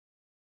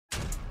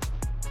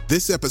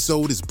This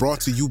episode is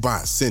brought to you by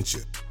Essentia.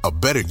 A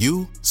better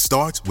you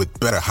starts with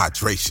better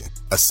hydration.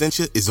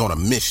 Essentia is on a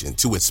mission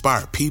to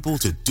inspire people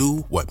to do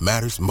what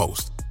matters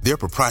most. Their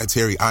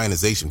proprietary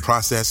ionization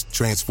process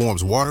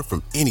transforms water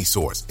from any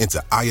source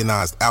into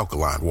ionized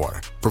alkaline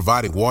water,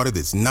 providing water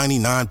that's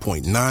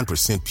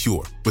 99.9%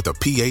 pure with a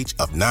pH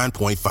of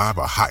 9.5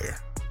 or higher.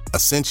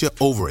 Essentia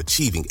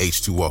overachieving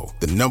H2O,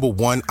 the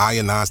 #1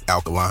 ionized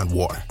alkaline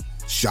water.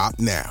 Shop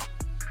now.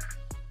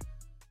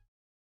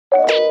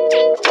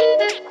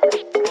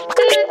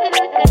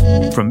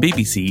 From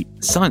BBC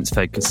Science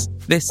Focus,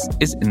 this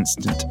is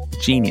Instant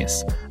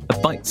Genius, a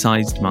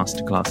bite-sized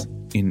masterclass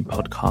in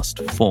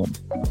podcast form.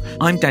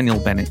 I'm Daniel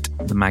Bennett,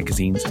 the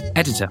magazine's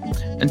editor,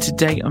 and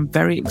today I'm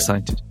very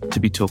excited to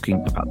be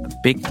talking about the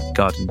Big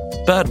Garden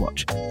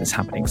Birdwatch that's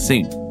happening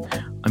soon.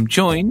 I'm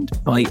joined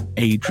by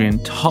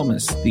Adrian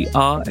Thomas, the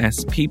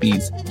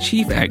RSPB's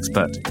chief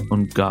expert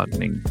on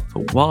gardening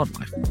for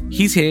wildlife.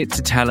 He's here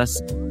to tell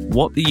us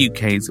what the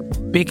UK's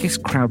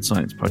biggest crowd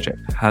science project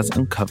has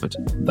uncovered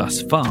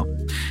thus far.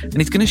 And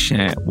he's going to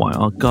share why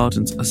our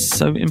gardens are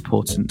so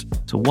important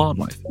to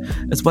wildlife,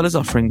 as well as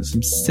offering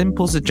some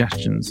simple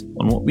suggestions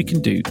on what we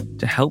can do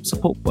to help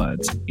support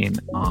birds in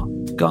our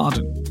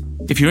garden.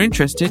 If you're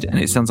interested and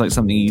it sounds like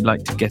something you'd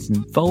like to get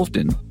involved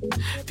in,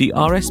 the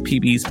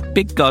RSPB's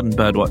Big Garden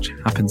Birdwatch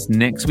happens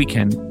next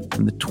weekend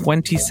from the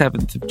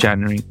 27th of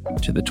January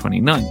to the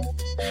 29th,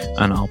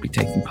 and I'll be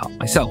taking part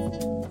myself.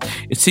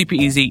 It's super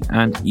easy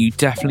and you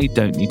definitely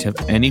don't need to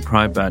have any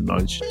prior bird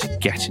knowledge to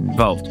get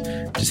involved.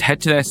 Just head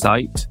to their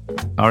site,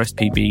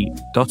 rspb.org.uk,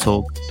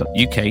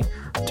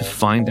 to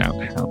find out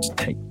how to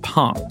take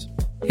part.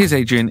 Here's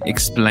Adrian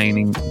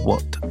explaining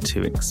what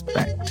to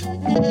expect.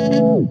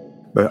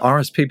 The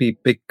RSPB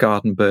Big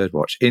Garden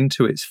Birdwatch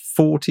into its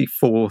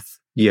 44th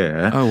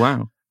year. Oh,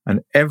 wow.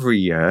 And every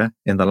year,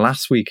 in the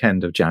last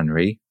weekend of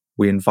January,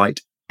 we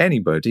invite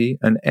anybody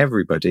and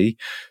everybody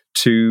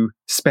to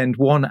spend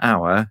 1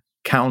 hour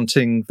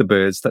counting the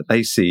birds that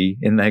they see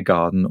in their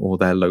garden or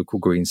their local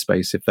green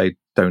space if they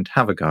don't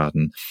have a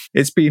garden.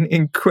 It's been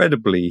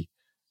incredibly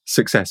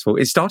successful.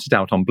 It started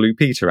out on Blue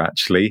Peter,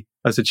 actually,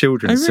 as a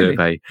children's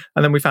survey.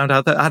 And then we found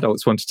out that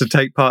adults wanted to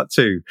take part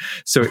too.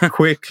 So it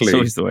quickly... It's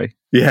always the way.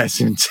 Yes,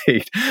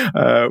 indeed.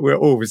 We're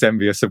always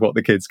envious of what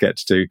the kids get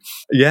to do.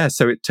 Yeah,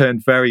 so it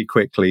turned very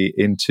quickly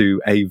into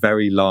a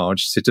very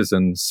large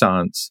citizen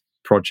science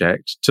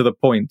project, to the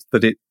point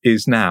that it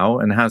is now,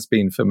 and has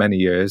been for many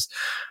years,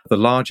 the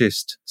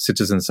largest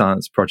citizen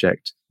science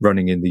project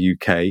running in the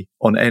UK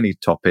on any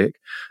topic,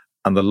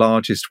 and the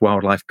largest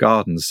wildlife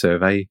gardens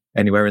survey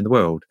anywhere in the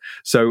world.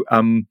 So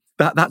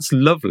that's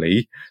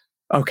lovely.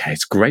 Okay,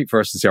 it's great for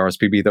us as the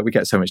RSPB that we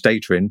get so much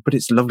data in, but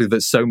it's lovely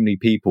that so many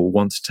people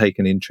want to take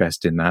an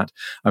interest in that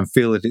and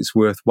feel that it's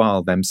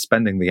worthwhile them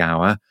spending the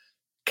hour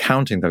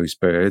counting those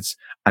birds,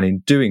 and in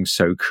doing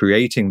so,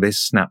 creating this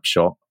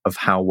snapshot of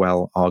how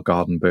well our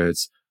garden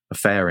birds are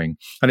faring.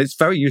 And it's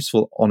very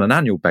useful on an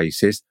annual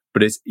basis,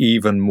 but it's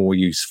even more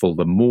useful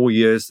the more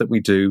years that we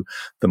do,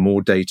 the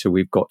more data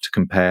we've got to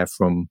compare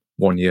from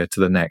one year to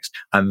the next.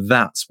 And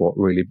that's what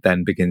really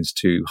then begins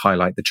to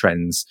highlight the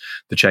trends,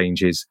 the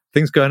changes,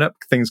 things going up,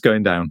 things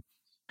going down.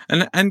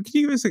 And can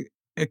you give us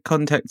a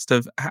context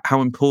of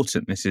how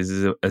important this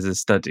is as a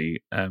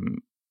study?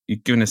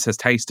 You've given us a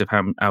taste of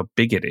how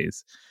big it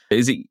is.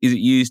 Is it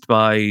used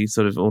by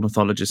sort of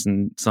ornithologists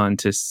and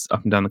scientists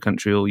up and down the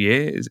country all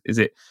year? Is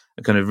it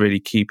a kind of really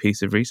key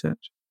piece of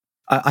research?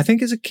 I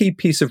think it's a key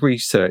piece of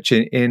research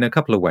in a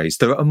couple of ways.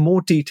 There are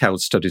more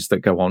detailed studies that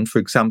go on. For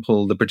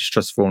example, the British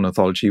Trust for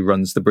Ornithology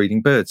runs the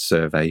Breeding Birds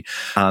Survey,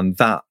 and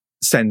that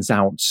sends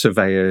out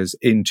surveyors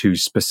into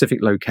specific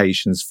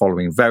locations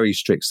following very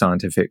strict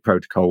scientific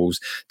protocols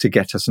to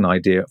get us an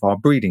idea of our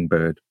breeding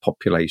bird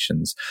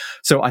populations.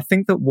 So I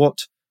think that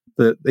what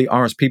the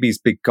RSPB's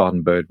Big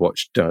Garden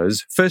Birdwatch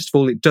does, first of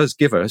all, it does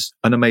give us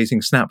an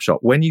amazing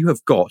snapshot. When you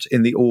have got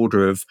in the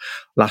order of,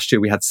 last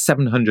year we had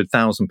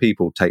 700,000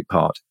 people take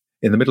part.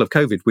 In the middle of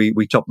COVID,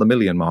 we topped the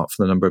million mark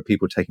for the number of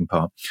people taking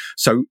part.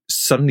 So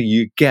suddenly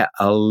you get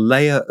a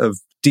layer of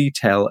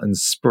detail and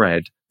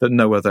spread that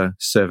no other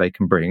survey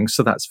can bring.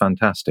 So that's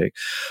fantastic.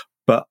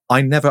 But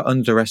I never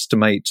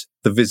underestimate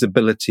the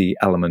visibility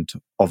element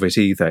of it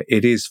either.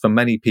 It is, for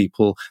many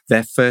people,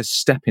 their first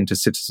step into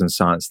citizen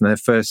science and their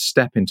first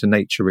step into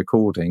nature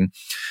recording.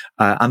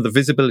 And the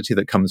visibility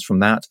that comes from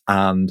that,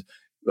 and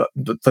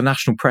the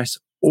national press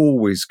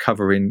always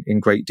cover in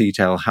great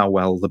detail how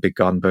well the Big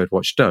Garden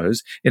Birdwatch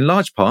does, in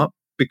large part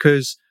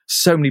because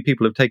so many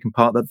people have taken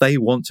part that they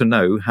want to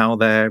know how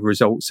their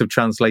results have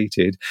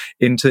translated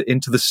into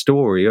the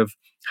story of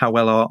how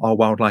well our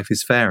wildlife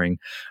is faring.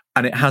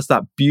 And it has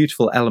that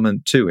beautiful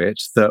element to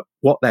it that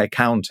what they're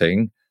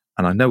counting,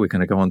 and I know we're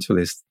going to go on to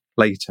this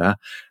later,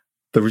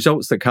 the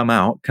results that come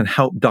out can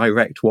help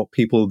direct what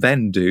people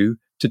then do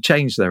to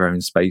change their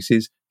own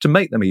spaces to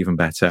make them even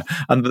better.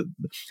 And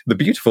the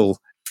beautiful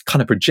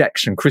kind of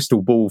projection,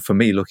 crystal ball for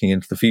me looking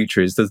into the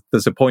future is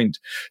there's a point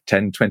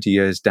 10, 20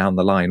 years down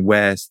the line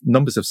where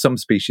numbers of some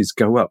species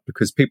go up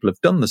because people have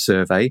done the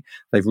survey,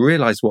 they've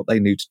realized what they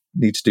need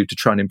to do to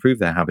try and improve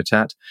their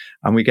habitat,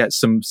 and we get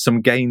some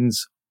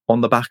gains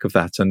on the back of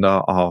that, and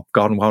our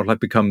garden wildlife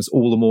becomes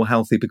all the more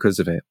healthy because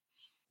of it.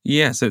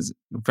 Yeah, so it's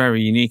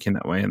very unique in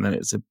that way, and then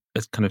it's a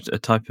kind of a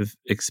type of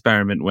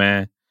experiment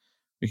where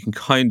we can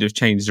kind of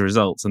change the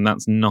results, and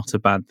that's not a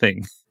bad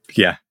thing.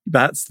 Yeah,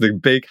 that's the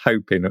big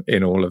hope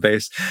in all of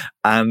this.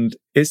 And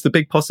it's the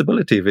big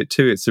possibility of it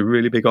too. It's a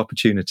really big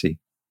opportunity.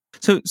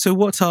 So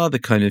what are the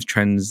kind of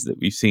trends that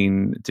we've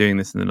seen doing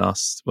this in the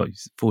last,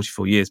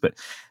 44 years, but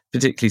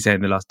particularly say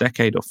in the last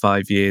decade or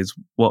 5 years?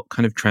 What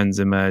kind of trends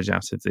emerge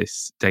out of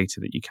this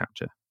data that you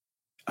capture?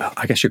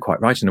 I guess you're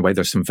quite right in a way.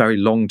 There's some very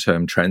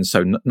long-term trends. So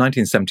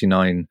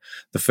 1979,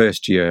 the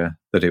first year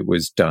that it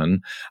was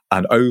done,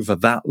 and over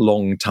that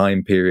long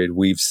time period,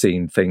 we've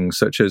seen things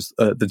such as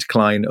the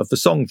decline of the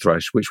song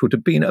thrush, which would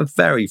have been a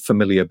very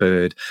familiar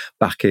bird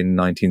back in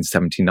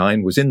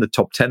 1979, was in the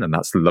top 10. And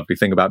that's the lovely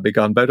thing about Big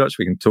Garden Birdwatch.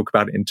 We can talk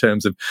about it in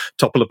terms of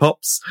top of the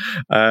pops.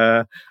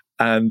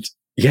 And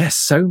yes,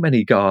 so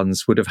many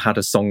gardens would have had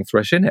a song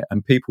thrush in it,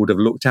 and people would have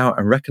looked out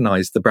and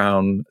recognised the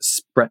brown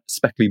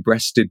speckly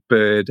breasted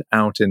bird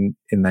out in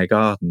their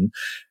garden.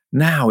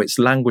 Now it's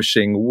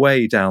languishing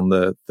way down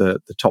the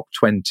top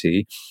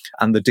 20,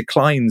 and the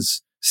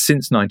declines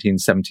since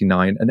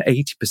 1979, an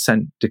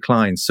 80%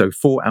 decline. So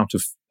 4 out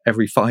of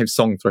every 5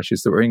 song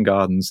thrushes that were in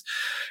gardens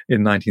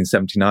in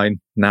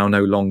 1979 now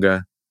no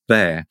longer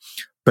there.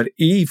 But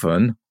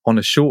even on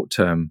a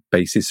short-term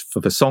basis for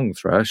the song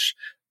thrush,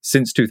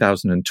 since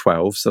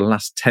 2012, so the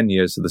last 10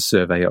 years of the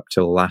survey up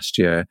till last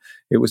year,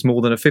 it was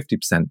more than a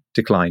 50%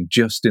 decline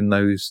just in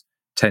those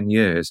 10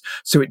 years.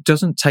 So it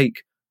doesn't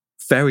take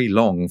very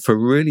long for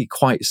really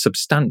quite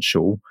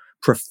substantial,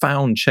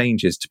 profound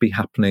changes to be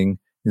happening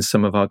in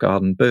some of our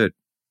garden bird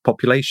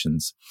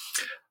populations.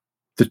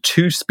 The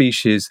 2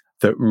 species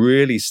that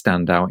really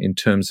stand out in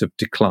terms of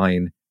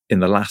decline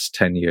in the last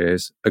 10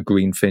 years are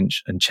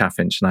greenfinch and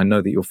chaffinch. And I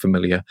know that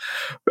you're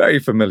very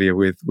familiar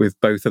with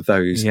both of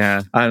those.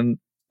 Yeah. And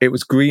it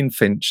was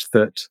greenfinch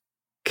that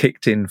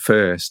kicked in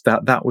first.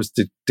 That was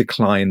the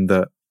decline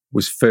that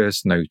was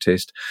first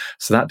noticed.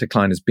 So that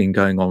decline has been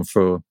going on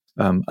for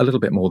a little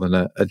bit more than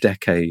a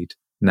decade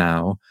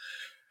now,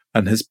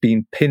 and has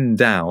been pinned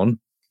down,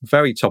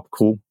 very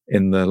topical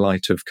in the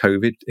light of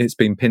COVID. It's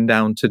been pinned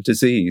down to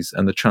disease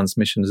and the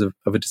transmissions of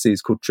a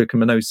disease called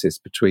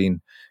trichomoniasis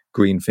between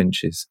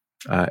greenfinches.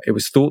 It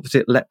was thought that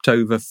it leapt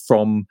over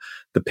from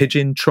the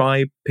pigeon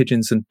tribe,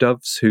 pigeons and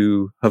doves,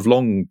 who have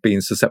long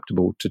been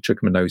susceptible to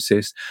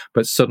trichomoniasis,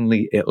 but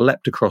suddenly it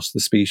leapt across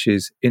the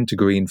species into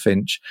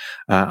greenfinch,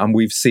 and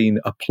we've seen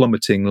a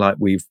plummeting like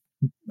we've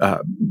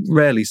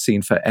rarely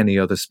seen for any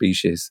other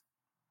species.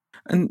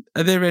 And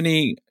are there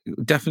any,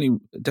 definitely,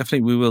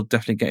 we will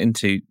definitely get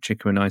into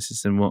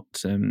trichomoniasis and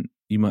what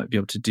you might be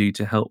able to do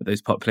to help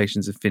those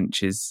populations of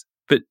finches.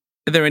 But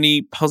are there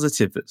any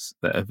positives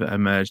that have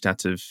emerged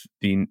out of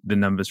the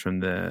numbers from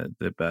the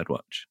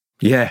Birdwatch?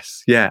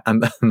 Yes, yeah,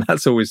 and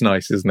that's always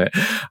nice, isn't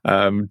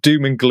it?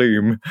 Doom and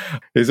gloom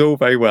is all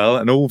very well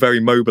and all very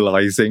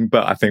mobilising,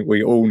 but I think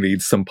we all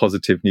need some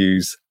positive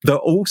news. There are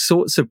all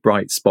sorts of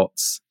bright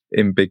spots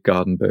in Big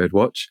Garden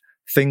Birdwatch.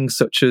 Things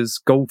such as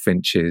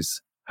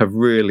goldfinches have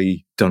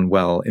really done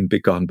well in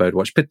Big Garden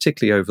Birdwatch,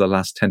 particularly over the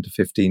last 10 to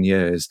 15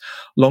 years.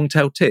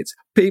 Long-tailed tits,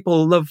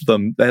 people love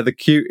them. They're the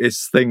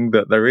cutest thing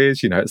that there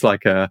is. You know, it's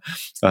like a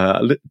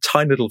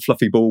tiny little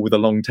fluffy ball with a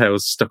long tail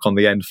stuck on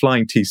the end.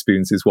 Flying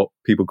teaspoons is what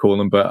people call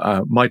them,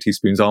 but my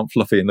teaspoons aren't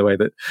fluffy in the way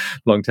that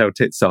long-tailed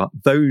tits are.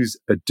 Those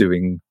are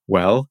doing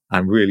well,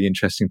 and really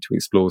interesting to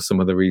explore some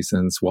of the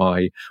reasons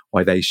why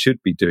they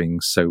should be doing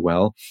so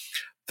well.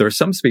 There are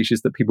some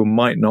species that people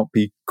might not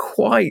be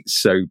quite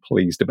so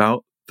pleased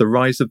about. The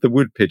rise of the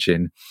wood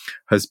pigeon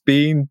has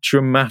been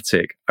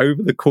dramatic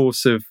over the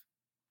course of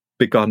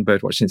Big Garden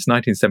Birdwatch since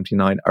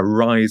 1979, a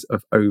rise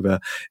of over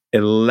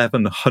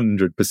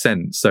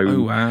 1,100%. So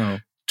oh, wow.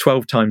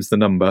 12 times the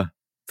number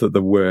that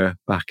there were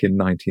back in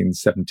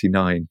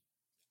 1979.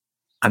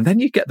 And then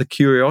you get the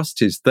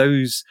curiosities,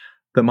 those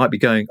that might be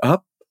going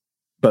up,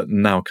 but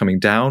now coming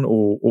down,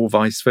 or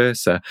vice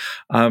versa.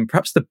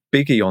 Perhaps the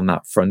biggie on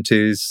that front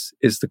is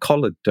the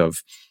collared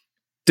dove.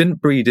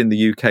 Didn't breed in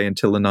the UK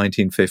until the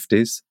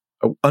 1950s,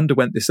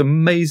 underwent this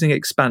amazing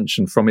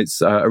expansion from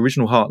its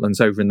original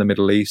heartlands over in the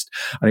Middle East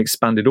and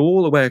expanded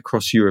all the way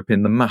across Europe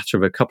in the matter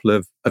of a couple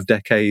of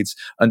decades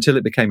until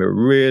it became a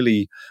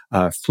really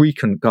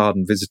frequent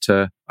garden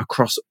visitor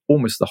across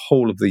almost the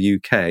whole of the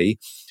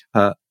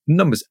UK.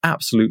 Numbers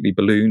absolutely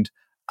ballooned,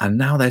 and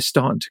now they're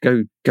starting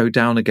to go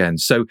down again.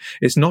 So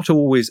it's not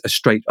always a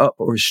straight up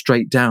or a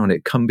straight down.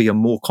 It can be a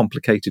more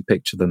complicated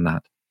picture than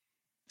that.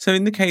 So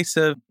in the case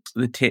of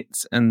the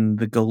tits and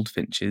the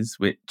goldfinches,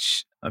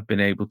 which I've been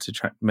able to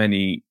track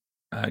many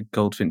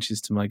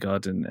goldfinches to my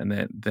garden, and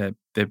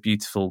they're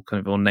beautiful, kind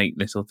of ornate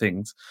little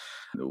things.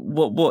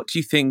 What do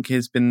you think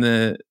has been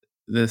the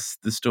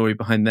story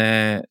behind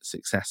their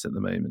success at the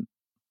moment?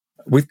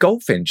 With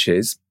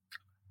goldfinches,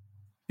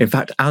 in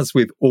fact, as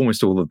with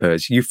almost all the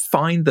birds, you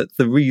find that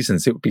the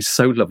reasons, it would be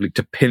so lovely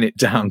to pin it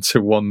down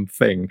to one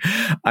thing.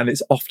 And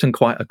it's often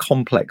quite a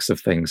complex of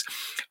things.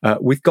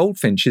 With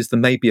goldfinches, there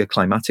may be a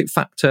climatic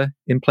factor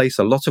in place.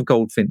 A lot of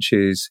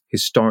goldfinches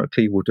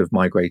historically would have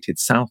migrated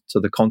south to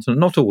the continent.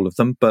 Not all of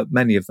them, but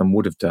many of them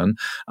would have done,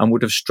 and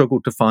would have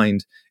struggled to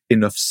find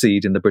enough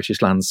seed in the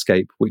British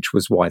landscape, which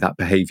was why that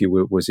behaviour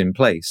was in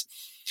place.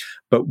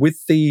 But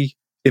with the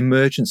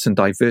emergence and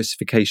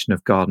diversification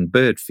of garden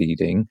bird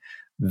feeding,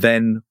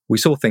 then we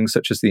saw things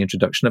such as the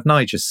introduction of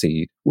Niger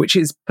seed, which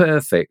is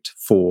perfect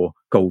for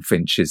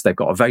goldfinches. They've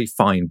got a very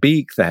fine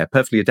beak. They're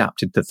perfectly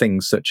adapted to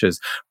things such as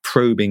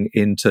probing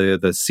into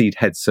the seed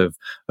heads of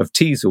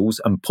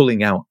teasels and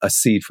pulling out a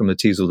seed from the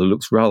teasel that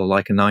looks rather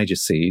like a Niger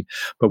seed.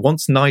 But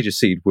once Niger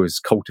seed was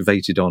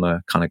cultivated on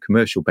a kind of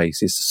commercial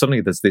basis,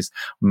 suddenly there's this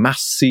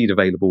mass seed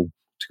available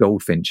to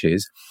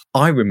goldfinches.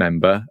 I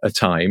remember a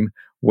time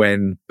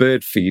when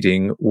bird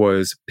feeding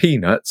was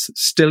peanuts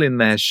still in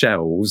their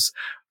shells,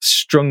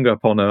 strung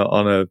up on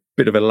a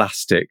bit of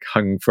elastic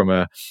hung from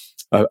a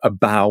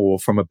bough or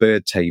from a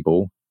bird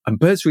table. And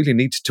birds really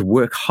needed to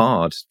work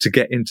hard to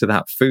get into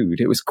that food.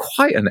 It was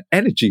quite an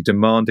energy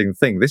demanding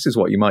thing. This is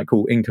what you might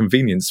call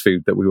inconvenience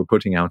food that we were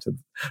putting out at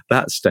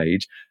that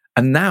stage.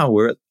 And now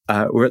we're at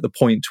the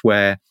point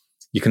where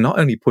you can not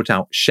only put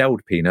out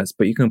shelled peanuts,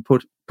 but you can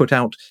put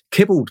out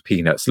kibbled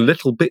peanuts,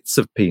 little bits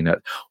of peanut,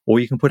 or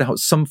you can put out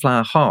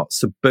sunflower hearts.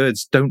 So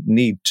birds don't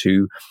need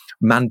to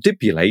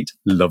mandibulate.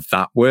 Love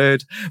that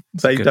word.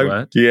 They don't.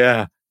 Word.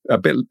 Yeah. A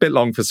bit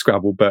long for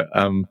Scrabble, but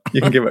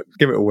you can give it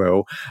a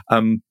whirl.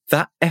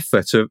 That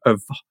effort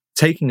of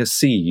taking a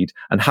seed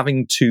and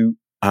having to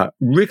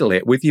wriggle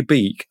it with your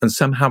beak and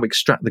somehow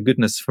extract the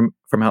goodness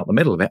from out the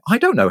middle of it. I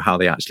don't know how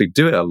they actually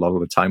do it a lot of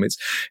the time.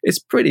 It's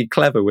pretty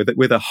clever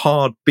with a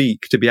hard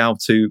beak to be able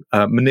to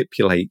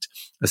manipulate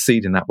a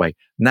seed in that way.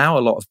 Now a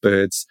lot of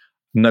birds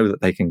know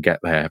that they can get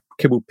their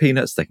kibbled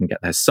peanuts, they can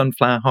get their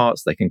sunflower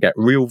hearts, they can get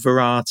real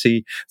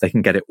variety, they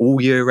can get it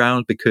all year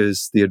round,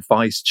 because the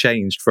advice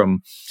changed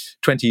from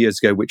 20 years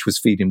ago, which was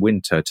feed in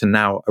winter, to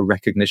now a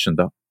recognition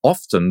that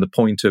often the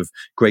point of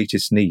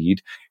greatest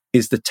need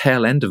is the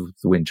tail end of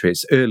the winter.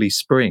 It's early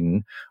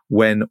spring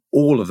when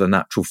all of the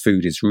natural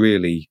food is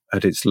really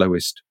at its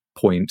lowest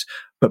point,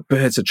 but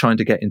birds are trying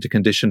to get into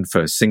condition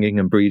for singing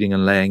and breeding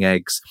and laying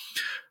eggs.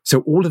 So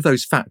all of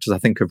those factors, I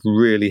think, have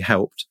really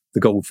helped the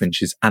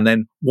goldfinches. And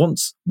then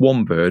once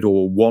one bird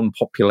or one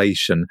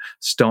population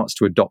starts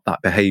to adopt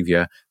that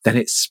behavior, then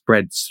it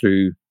spreads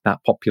through that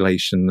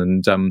population,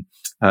 and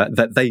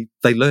that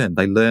they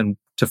learn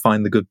to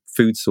find the good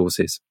food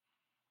sources.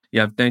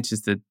 Yeah, I've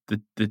noticed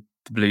the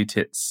blue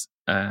tits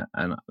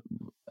and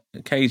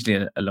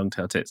occasionally a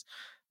long-tailed tits,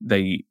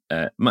 they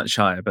much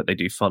higher, but they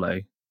do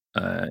follow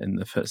in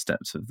the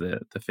footsteps of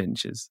the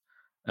finches,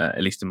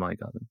 at least in my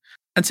garden.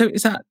 And so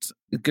is that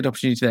a good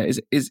opportunity there?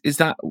 Is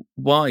that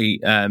why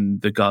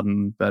the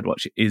garden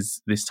birdwatch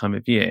is this time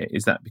of year?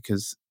 Is that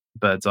because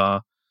birds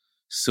are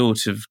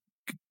sort of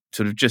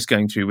just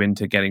going through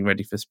winter, getting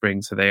ready for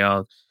spring, so they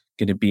are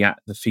going to be at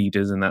the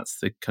feeders, and that's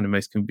the kind of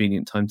most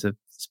convenient time to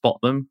spot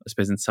them? I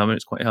suppose in summer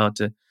it's quite hard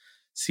to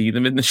see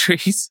them in the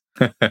trees.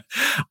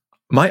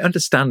 My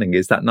understanding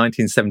is that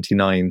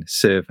 1979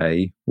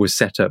 survey was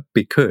set up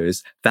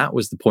because that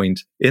was the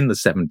point in the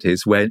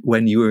 70s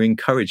when you were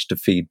encouraged to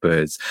feed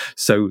birds.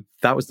 So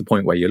that was the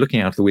point where you're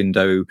looking out the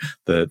window,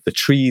 the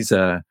trees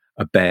are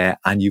bare,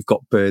 and you've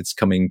got birds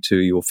coming to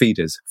your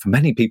feeders. For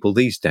many people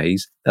these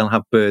days, they'll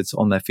have birds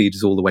on their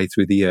feeders all the way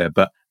through the year.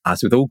 But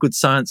as with all good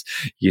science,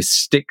 you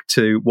stick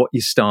to what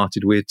you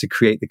started with to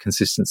create the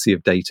consistency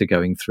of data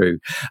going through.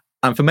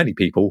 And for many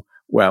people,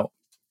 well,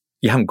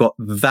 you haven't got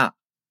that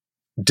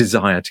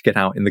desire to get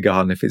out in the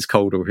garden if it's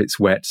cold or if it's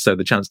wet. So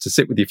the chance to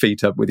sit with your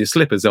feet up, with your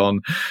slippers on,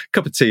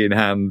 cup of tea in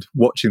hand,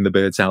 watching the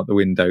birds out the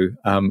window.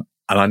 And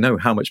I know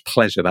how much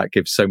pleasure that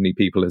gives so many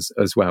people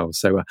as well.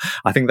 So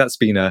I think that's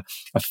been a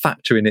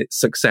factor in its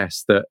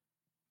success, that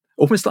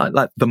almost like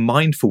the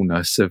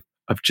mindfulness of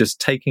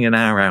just taking an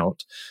hour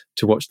out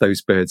to watch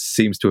those birds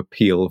seems to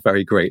appeal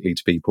very greatly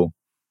to people.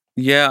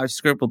 Yeah, I've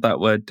scribbled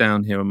that word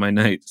down here on my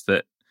notes,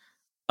 that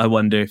I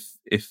wonder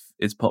if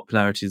its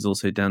popularity is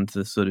also down to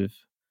the sort of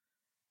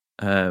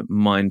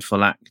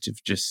mindful act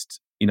of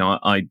just,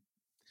 I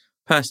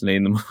personally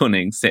in the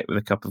morning sit with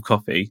a cup of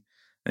coffee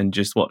and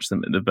just watch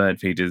them at the bird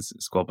feeders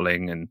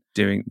squabbling and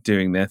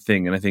doing their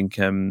thing. And I think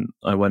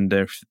I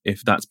wonder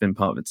if that's been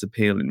part of its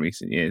appeal in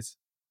recent years.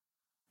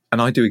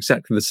 And I do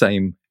exactly the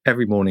same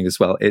every morning as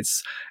well. It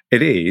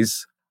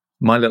is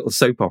my little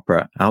soap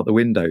opera out the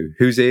window.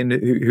 Who's in?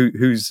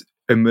 Who's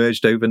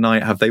emerged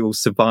overnight? Have they all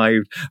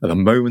survived? At the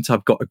moment,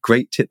 I've got a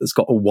great tit that's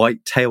got a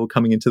white tail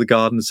coming into the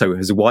garden. So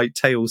has white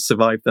tail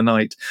survived the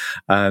night?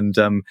 And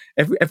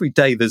every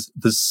day there's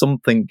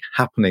something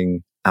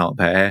happening out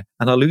there,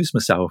 and I lose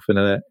myself in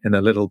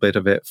a little bit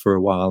of it for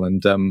a while.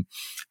 And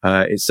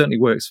it certainly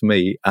works for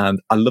me. And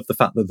I love the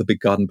fact that the Big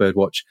Garden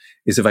Birdwatch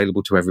is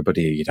available to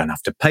everybody. You don't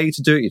have to pay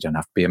to do it. You don't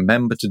have to be a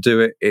member to do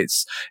it.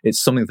 It's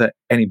something that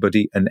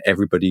anybody and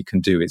everybody can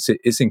do.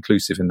 It's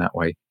inclusive in that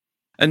way.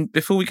 And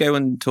before we go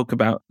and talk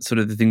about sort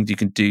of the things you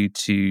can do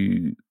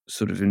to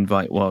sort of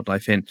invite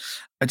wildlife in,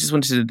 I just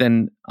wanted to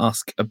then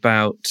ask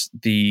about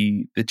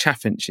the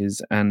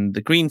chaffinches and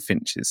the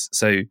greenfinches.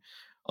 So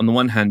on the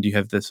one hand, you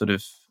have the sort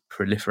of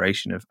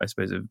proliferation of, I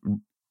suppose, of,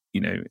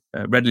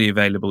 readily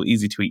available,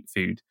 easy to eat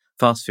food,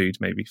 fast food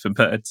maybe for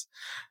birds.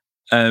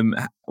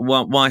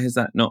 Why has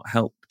that not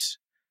helped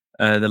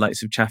the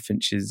likes of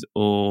chaffinches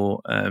or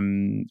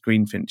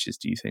greenfinches,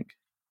 do you think?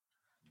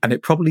 And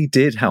it probably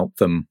did help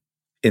them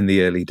in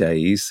the early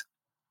days,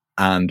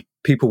 and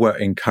people were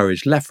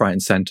encouraged left, right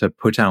and centre,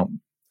 put out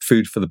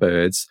food for the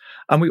birds.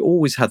 And we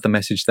always had the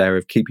message there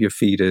of keep your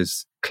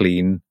feeders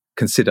clean,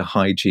 consider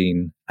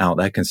hygiene out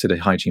there, consider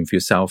hygiene for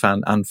yourself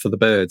and for the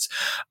birds.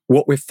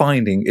 What we're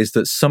finding is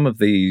that some of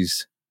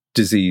these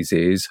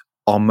diseases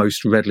are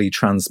most readily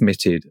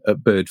transmitted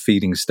at bird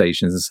feeding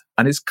stations.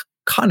 And it's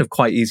kind of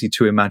quite easy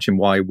to imagine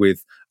why,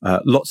 with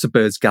lots of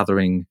birds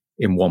gathering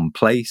in one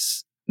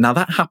place. Now,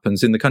 that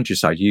happens in the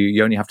countryside.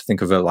 You only have to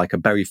think of a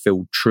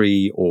berry-filled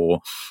tree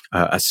or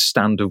a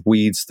stand of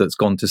weeds that's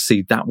gone to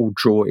seed. That will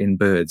draw in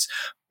birds,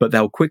 but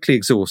they'll quickly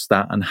exhaust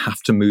that and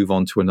have to move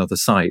on to another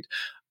site.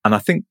 And I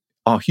think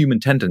our human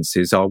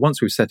tendencies are,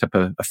 once we've set up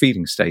a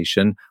feeding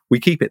station, we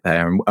keep it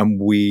there and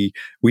we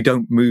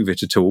don't move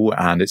it at all.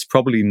 And it's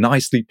probably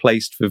nicely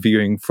placed for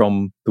viewing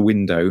from the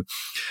window.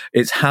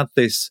 It's had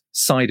this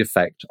side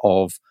effect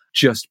of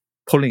just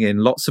pulling in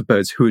lots of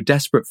birds who are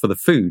desperate for the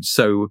food.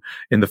 So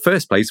in the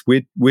first place,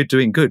 we're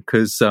doing good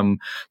because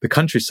the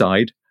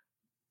countryside,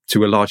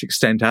 to a large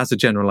extent, as a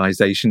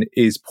generalization,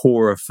 is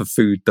poorer for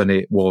food than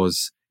it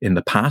was in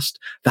the past.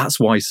 That's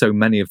why so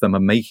many of them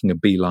are making a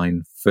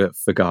beeline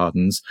for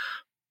gardens.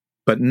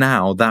 But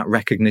now that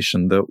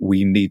recognition that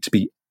we need to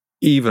be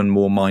even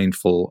more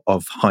mindful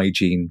of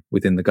hygiene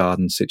within the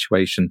garden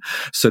situation.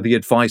 So the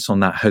advice on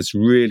that has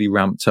really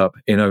ramped up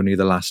in only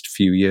the last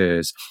few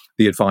years.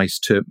 The advice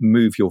to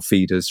move your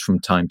feeders from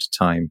time to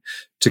time,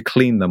 to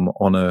clean them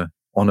on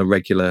a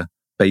regular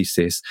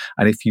basis.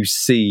 And if you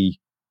see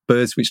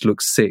birds which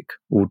look sick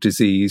or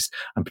diseased,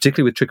 and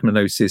particularly with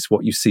trichomoniasis,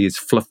 what you see is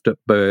fluffed up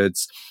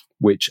birds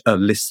which are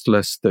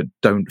listless, that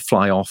don't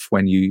fly off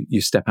when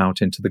you step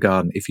out into the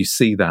garden. If you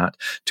see that,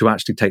 to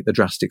actually take the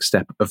drastic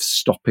step of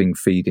stopping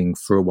feeding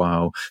for a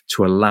while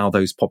to allow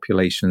those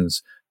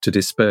populations to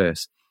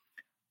disperse.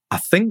 I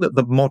think that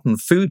the modern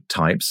food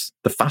types,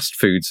 the fast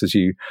foods, as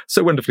you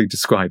so wonderfully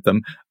describe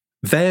them,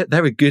 they're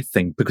a good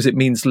thing because it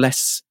means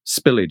less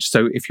spillage.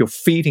 So if you're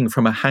feeding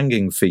from a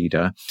hanging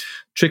feeder,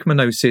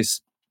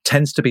 trichomoniasis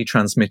tends to be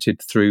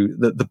transmitted through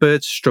the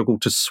birds struggle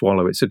to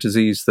swallow. It's a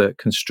disease that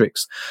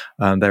constricts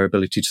their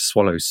ability to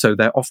swallow. So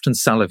they're often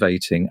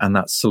salivating, and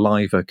that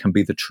saliva can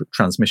be the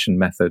transmission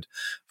method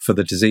for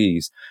the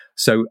disease.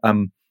 So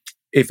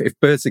if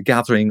birds are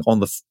gathering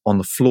on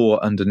the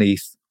floor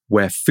underneath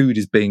where food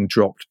is being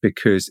dropped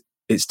because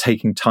it's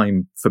taking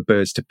time for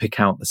birds to pick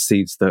out the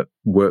seeds that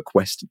work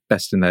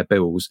best in their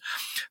bills,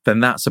 then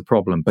that's a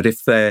problem. But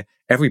if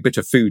every bit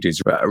of food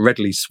is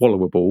readily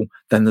swallowable,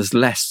 then there's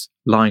less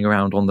lying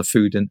around on the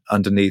food and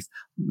underneath,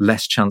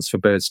 less chance for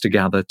birds to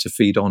gather to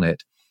feed on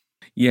it.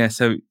 Yeah,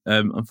 so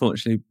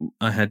unfortunately,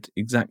 I had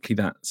exactly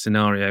that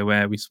scenario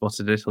where we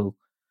spotted a little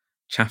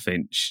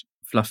chaffinch,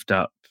 fluffed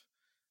up,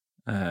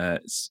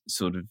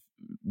 sort of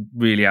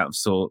really out of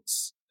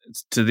sorts,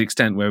 to the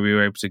extent where we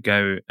were able to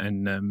go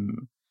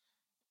and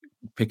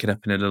pick it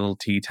up in a little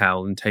tea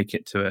towel and take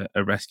it to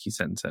a rescue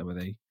centre where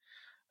they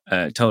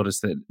told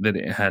us that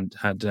it had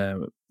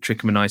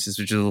trichomoniasis,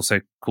 which is also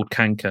called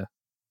canker,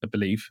 I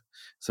believe.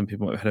 Some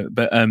people might have heard of it.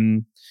 But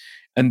and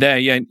there,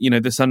 yeah,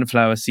 the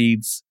sunflower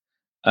seeds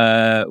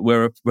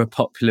were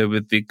popular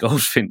with the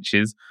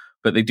goldfinches,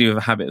 but they do have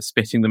a habit of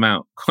spitting them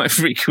out quite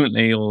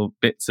frequently, or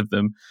bits of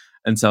them.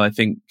 And so I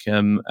think,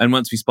 and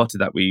once we spotted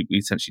that, we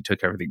essentially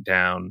took everything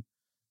down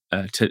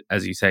to,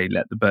 as you say,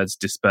 let the birds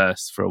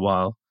disperse for a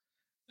while.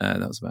 That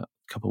was about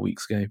a couple of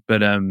weeks ago.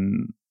 But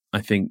I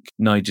think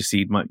Niger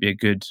seed might be a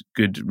good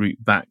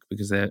route back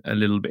because they're a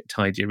little bit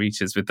tidier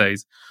eaters with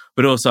those.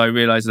 But also I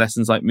realised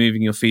lessons like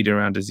moving your feeder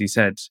around, as you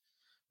said,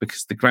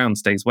 because the ground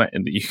stays wet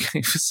in the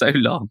UK for so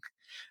long.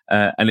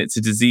 And it's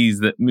a disease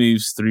that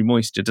moves through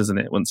moisture, doesn't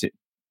it? Once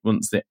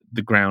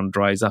the ground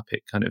dries up,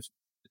 it kind of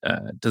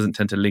doesn't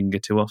tend to linger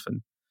too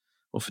often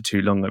or for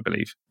too long, I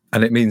believe.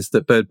 And it means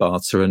that bird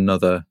baths are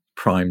another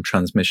prime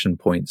transmission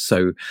point.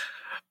 So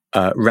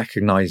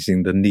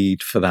recognising the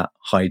need for that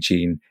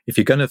hygiene. If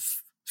you're going to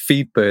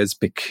feed birds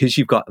because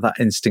you've got that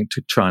instinct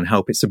to try and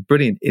help, it's a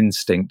brilliant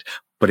instinct,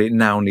 but it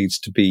now needs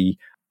to be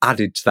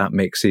added to that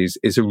mix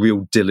is a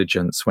real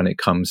diligence when it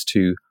comes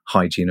to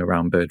hygiene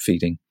around bird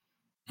feeding.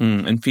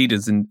 And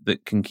feeders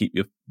that can keep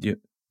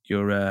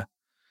your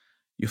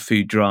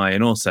food dry.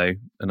 And also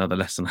another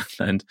lesson I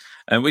learned,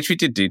 which we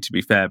did do, to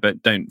be fair,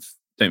 but don't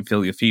don't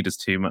fill your feeders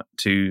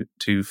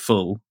too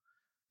full,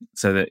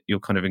 so that you're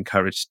kind of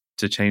encouraged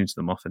to change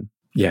them often.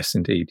 Yes,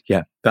 indeed.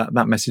 Yeah,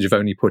 that message of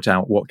only put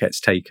out what gets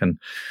taken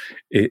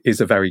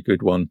is a very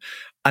good one.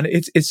 And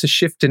it's a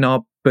shift in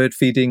our bird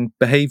feeding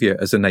behaviour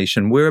as a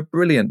nation. We're a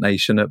brilliant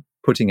nation at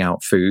putting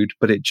out food,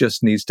 but it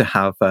just needs to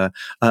have a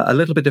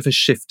little bit of a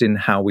shift in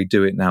how we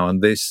do it now.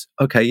 And this,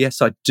 okay,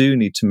 yes, I do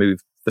need to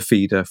move the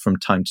feeder from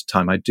time to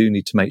time. I do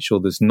need to make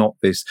sure there's not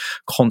this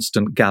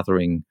constant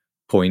gathering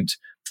point.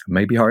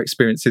 Maybe our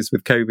experiences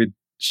with COVID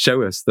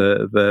show us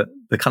the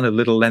kind of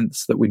little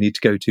lengths that we need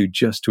to go to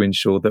just to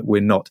ensure that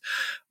we're not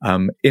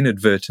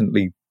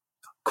inadvertently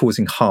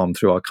causing harm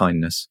through our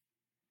kindness.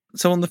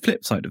 So on the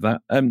flip side of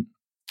that,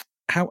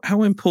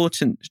 how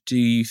important do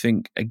you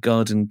think a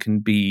garden can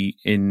be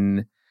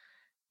in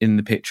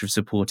the picture of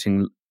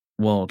supporting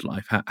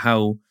wildlife?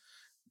 How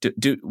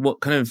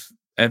what kind of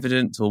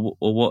evidence or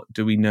what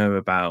do we know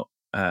about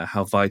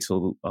how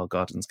vital our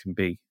gardens can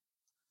be?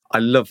 I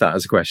love that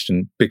as a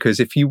question, because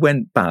if you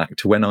went back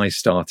to when I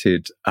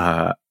started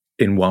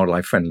in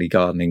wildlife-friendly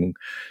gardening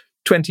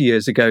 20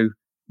 years ago,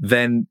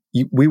 then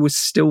we were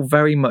still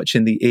very much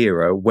in the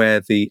era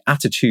where the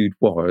attitude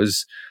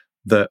was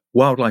that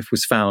wildlife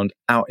was found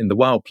out in the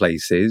wild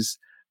places,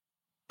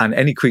 and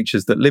any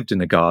creatures that lived in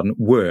a garden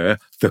were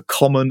the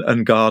common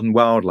and garden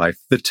wildlife.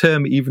 The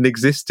term even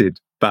existed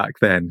back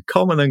then,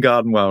 common and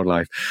garden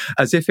wildlife,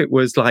 as if it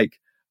was like,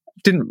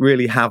 didn't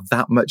really have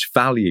that much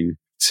value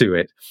to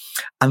it.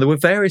 And there were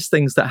various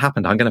things that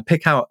happened. I'm going to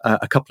pick out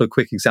a couple of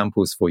quick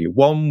examples for you.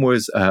 One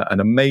was an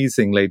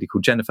amazing lady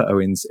called Jennifer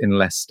Owens in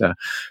Leicester,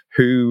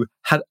 who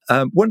had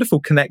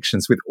wonderful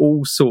connections with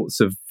all sorts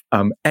of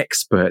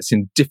experts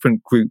in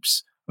different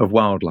groups of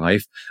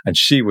wildlife. And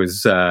she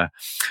was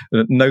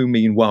no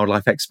mean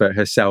wildlife expert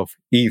herself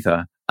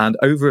either. And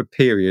over a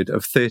period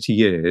of 30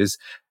 years,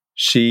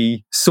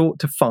 she sought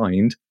to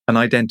find and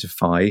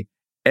identify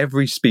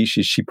every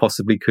species she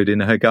possibly could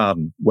in her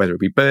garden, whether it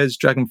be birds,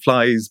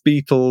 dragonflies,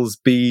 beetles,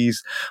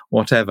 bees,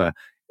 whatever.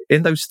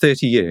 In those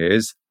 30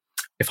 years,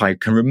 if I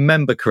can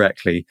remember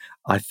correctly,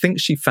 I think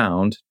she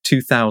found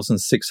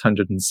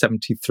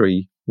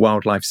 2,673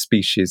 wildlife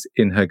species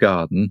in her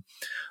garden,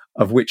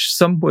 of which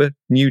some were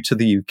new to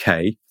the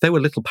UK. They were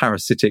little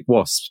parasitic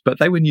wasps, but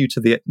they were new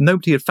to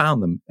nobody had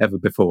found them ever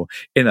before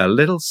in a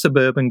little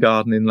suburban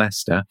garden in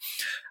Leicester.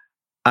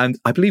 And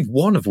I believe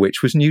one of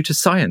which was new to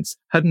science,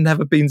 had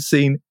never been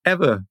seen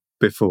ever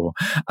before.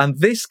 And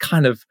this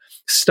kind of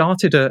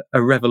started a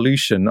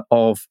revolution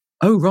of,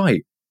 oh,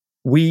 right,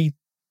 we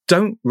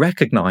don't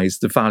recognize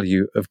the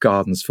value of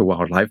gardens for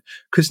wildlife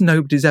because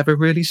nobody's ever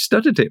really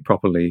studied it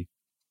properly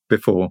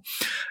before.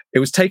 It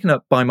was taken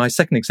up by, my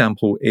second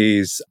example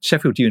is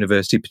Sheffield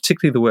University,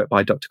 particularly the work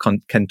by Dr.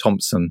 Ken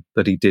Thompson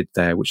that he did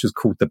there, which was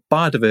called the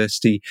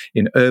Biodiversity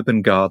in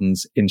Urban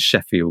Gardens in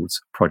Sheffield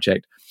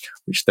project,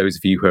 which those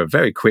of you who are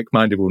very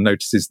quick-minded will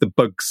notice is the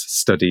BUGS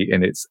study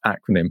in its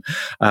acronym.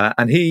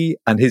 And he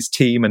and his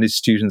team and his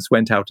students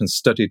went out and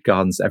studied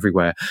gardens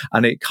everywhere.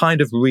 And it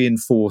kind of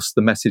reinforced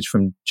the message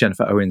from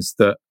Jennifer Owens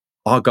that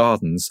our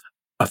gardens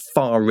are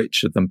far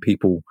richer than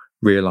people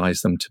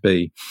realize them to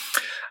be.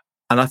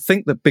 And I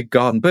think that Big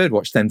Garden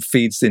Birdwatch then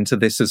feeds into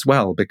this as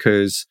well,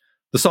 because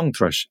the song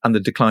thrush and the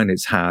decline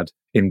it's had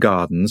in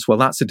gardens, well,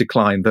 that's a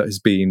decline that has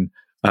been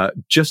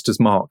just as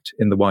marked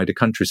in the wider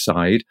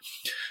countryside.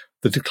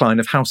 The decline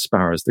of house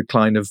sparrows, the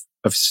decline of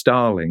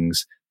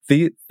starlings,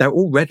 they're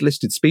all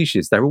red-listed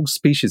species. They're all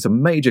species of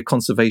major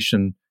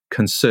conservation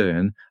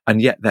concern,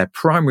 and yet their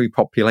primary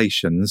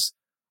populations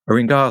are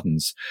in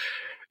gardens.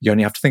 You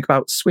only have to think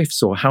about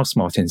swifts or house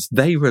martins.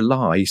 They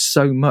rely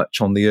so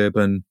much on the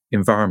urban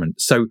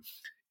environment. So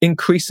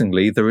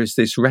increasingly, there is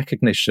this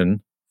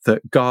recognition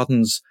that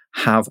gardens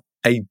have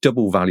a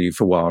double value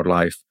for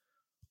wildlife.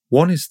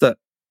 One is that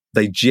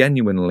they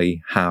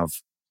genuinely have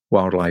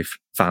wildlife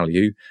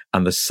value,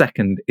 and the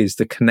second is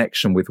the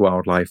connection with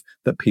wildlife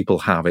that people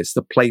have. It's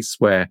the place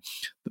where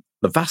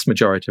the vast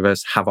majority of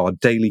us have our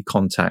daily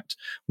contact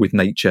with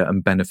nature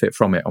and benefit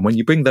from it. And when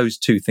you bring those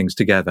two things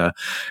together,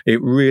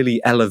 it really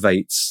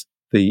elevates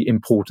the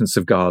importance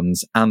of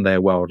gardens and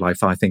their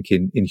wildlife, I think,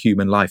 in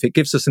human life. It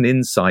gives us an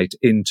insight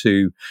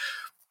into,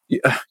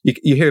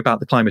 you hear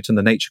about the climate and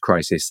the nature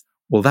crisis.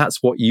 Well,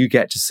 that's what you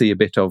get to see a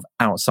bit of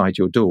outside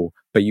your door,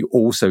 but you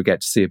also get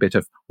to see a bit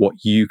of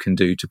what you can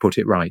do to put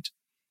it right.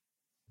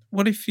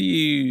 What if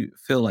you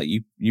feel like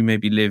you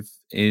maybe live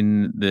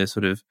in the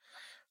sort of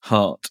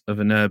heart of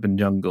an urban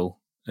jungle,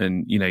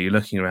 and you're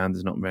looking around,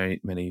 there's not very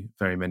many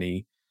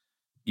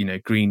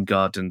green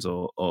gardens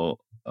or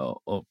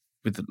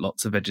with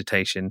lots of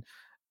vegetation?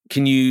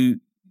 Or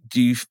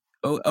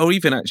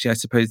even actually, I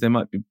suppose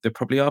there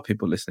probably are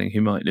people listening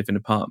who might live in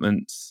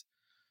apartments.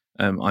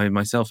 I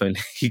myself only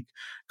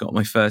got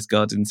my first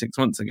garden 6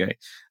 months ago.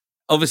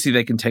 Obviously,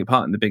 they can take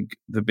part in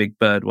the big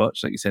bird watch,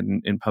 like you said,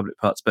 in public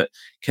parts. But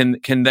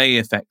can they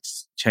affect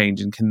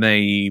change, and can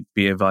they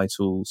be a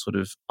vital sort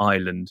of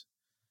island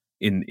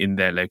in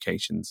their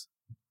locations?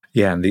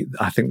 Yeah, and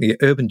I think the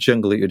urban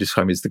jungle that you're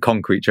describing is the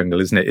concrete jungle,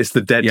 isn't it? It's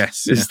the dead.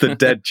 Yes, it's the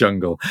dead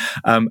jungle.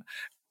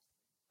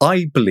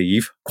 I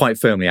believe quite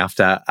firmly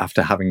after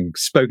having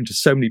spoken to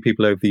so many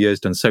people over the years,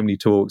 done so many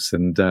talks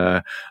and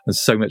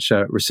so much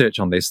research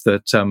on this,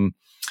 that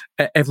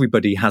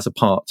everybody has a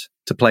part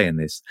to play in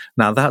this.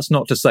 Now, that's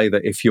not to say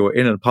that if you're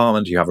in an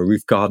apartment, you have a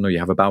roof garden or you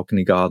have a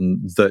balcony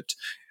garden, that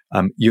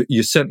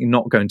you're certainly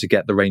not going to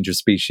get the range of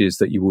species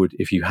that you would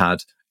if you had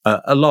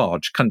a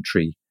large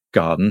country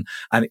garden,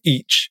 and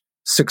each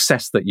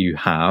success that you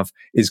have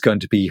is going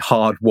to be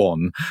hard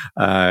won.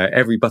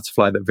 Every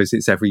butterfly that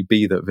visits, every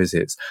bee that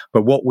visits.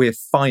 But what we're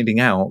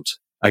finding out,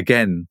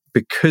 again,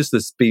 because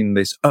there's been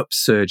this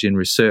upsurge in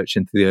research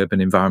into the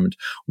urban environment,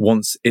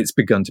 once it's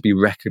begun to be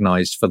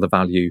recognised for the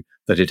value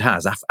that it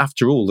has.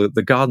 After all,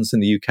 the gardens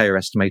in the UK are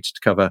estimated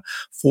to cover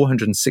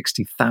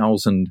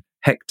 460,000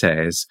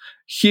 hectares.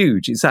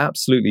 Huge. It's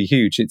absolutely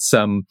huge. It's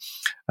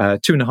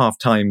 2.5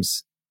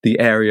 times the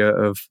area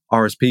of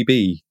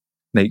RSPB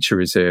nature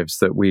reserves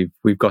that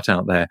we've got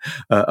out there,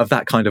 of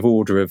that kind of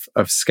order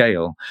of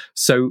scale.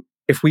 So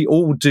if we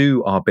all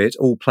do our bit,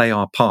 all play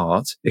our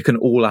part, it can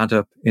all add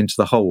up into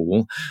the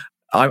whole.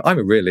 I'm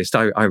a realist.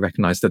 I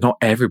recognise that not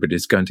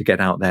everybody's going to get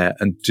out there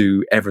and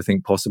do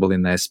everything possible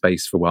in their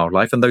space for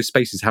wildlife. And those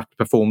spaces have to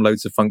perform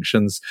loads of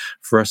functions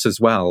for us as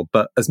well.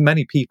 But as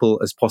many people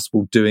as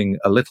possible doing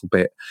a little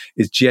bit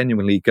is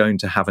genuinely going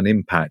to have an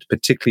impact,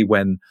 particularly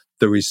when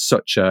there is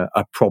such a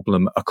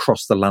problem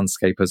across the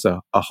landscape as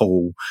a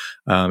whole,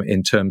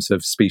 in terms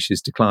of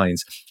species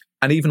declines.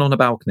 And even on a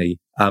balcony,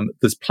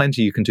 there's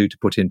plenty you can do to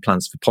put in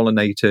plants for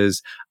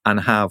pollinators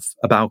and have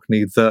a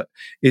balcony that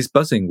is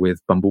buzzing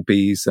with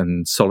bumblebees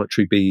and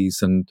solitary bees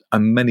and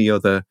many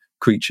other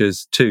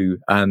creatures too.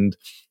 And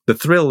the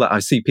thrill that I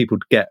see people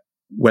get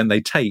when they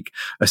take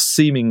a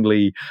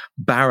seemingly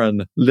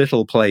barren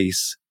little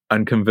place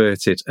and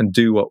convert it and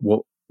do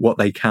what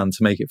they can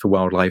to make it for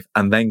wildlife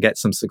and then get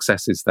some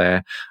successes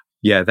there,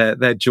 yeah,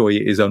 their joy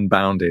is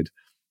unbounded.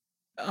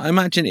 I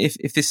imagine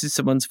if this is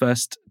someone's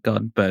first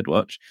garden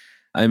birdwatch,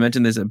 I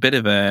imagine there's a bit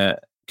of a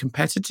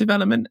competitive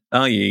element.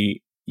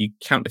 You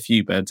count a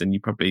few birds and you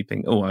probably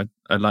think, oh,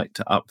 I'd like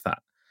to up that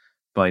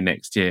by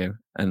next year,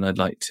 and I'd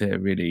like to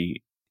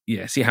really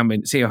see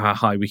how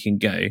high we can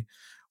go.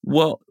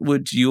 What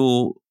would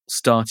your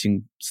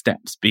starting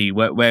steps be?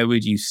 Where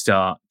would you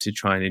start to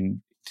try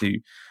and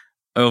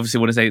I obviously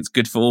want to say it's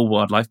good for all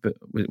wildlife, but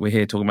we're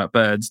here talking about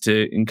birds,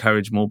 to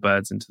encourage more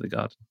birds into the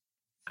garden.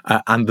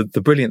 And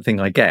the brilliant thing,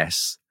 I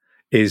guess,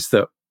 is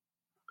that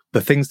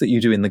the things that you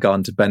do in the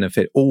garden to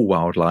benefit all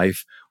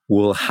wildlife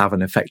will have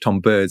an effect on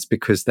birds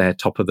because they're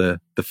top of the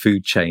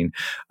food chain.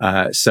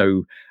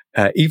 So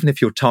even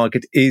if your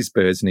target is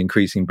birds and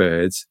increasing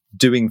birds,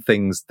 doing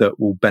things that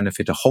will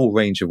benefit a whole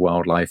range of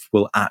wildlife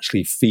will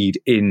actually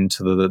feed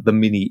into the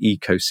mini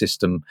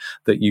ecosystem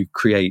that you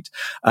create.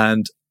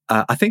 And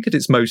I think at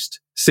its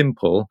most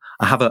simple,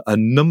 I have a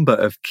number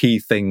of key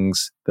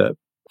things that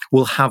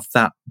will have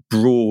that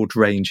broad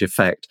range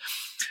effect.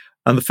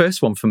 And the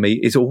first one for me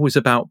is always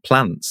about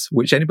plants,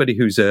 which anybody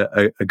who's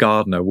a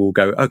gardener will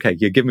go, okay,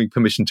 you're giving me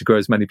permission to grow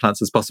as many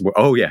plants as possible.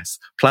 Oh, yes,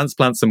 plants,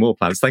 and more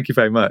plants. Thank you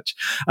very much.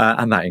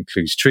 And that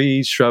includes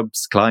trees,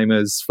 shrubs,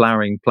 climbers,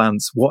 flowering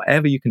plants.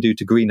 Whatever you can do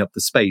to green up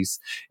the space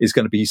is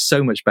going to be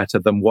so much better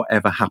than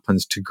whatever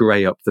happens to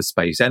grey up the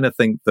space.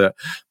 Anything that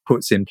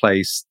puts in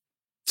place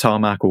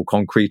tarmac or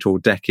concrete or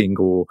decking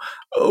or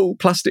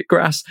plastic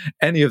grass,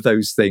 any of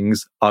those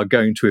things are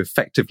going to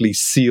effectively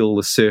seal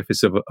the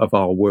surface of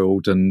our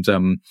world and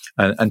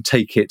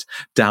take it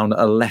down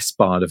a less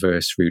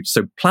biodiverse route.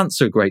 So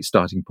plants are a great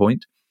starting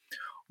point.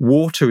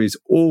 Water is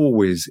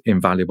always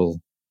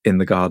invaluable in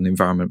the garden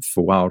environment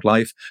for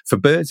wildlife. For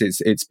birds,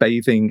 it's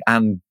bathing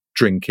and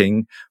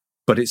drinking,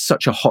 but it's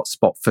such a hot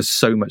spot for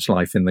so much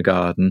life in the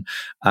garden.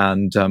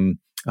 And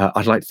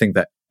I'd like to think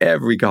that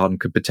every garden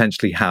could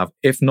potentially have,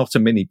 if not a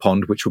mini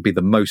pond, which would be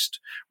the most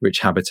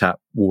rich habitat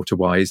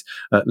water-wise,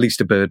 at least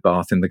a bird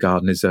bath in the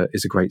garden is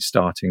a great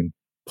starting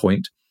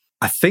point.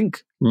 I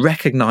think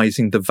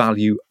recognizing the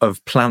value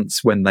of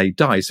plants when they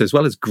die. So as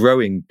well as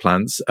growing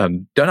plants,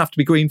 don't have to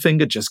be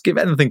green-fingered, just give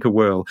anything a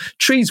whirl.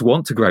 Trees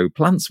want to grow,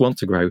 plants want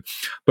to grow.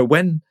 But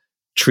when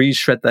trees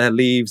shred their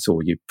leaves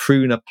or you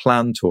prune a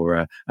plant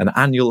or an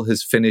annual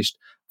has finished,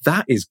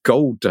 that is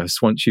gold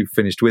dust once you've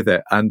finished with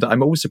it. And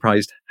I'm always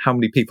surprised how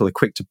many people are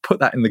quick to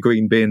put that in the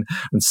green bin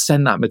and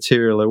send that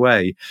material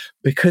away,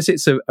 because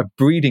it's a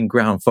breeding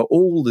ground for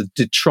all the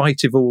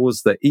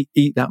detritivores that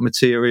eat that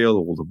material,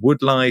 all the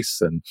wood lice,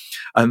 and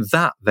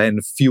that then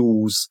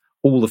fuels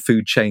all the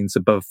food chains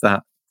above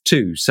that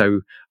too.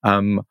 So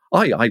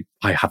I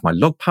have my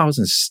log piles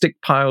and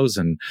stick piles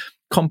and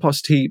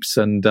compost heaps,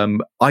 and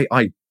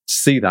I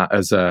see that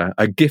as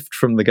a gift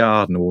from the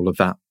garden, all of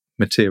that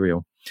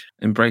material.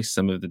 Embrace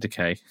some of the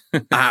decay.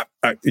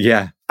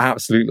 Yeah,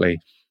 absolutely.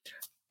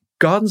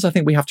 Gardens, I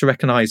think we have to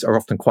recognise, are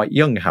often quite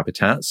young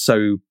habitats.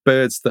 So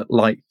birds that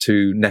like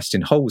to nest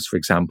in holes, for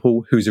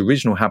example, whose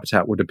original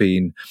habitat would have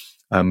been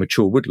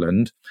mature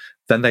woodland,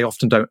 then they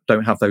often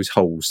don't have those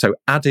holes. So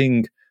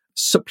adding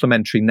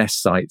supplementary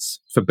nest sites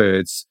for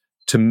birds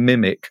to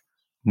mimic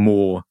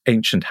more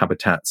ancient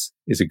habitats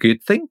is a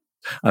good thing.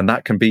 And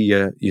that can be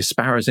your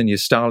sparrows and your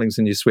starlings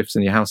and your swifts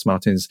and your house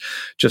martins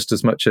just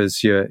as much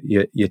as your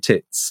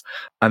tits.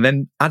 And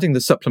then adding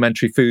the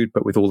supplementary food,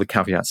 but with all the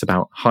caveats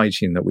about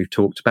hygiene that we've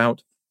talked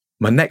about.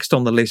 My next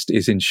on the list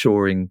is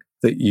ensuring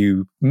that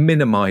you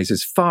minimize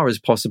as far as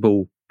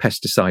possible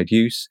pesticide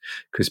use,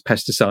 because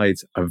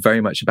pesticides are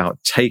very much about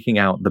taking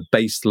out the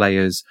base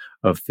layers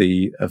of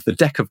the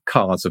deck of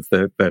cards, of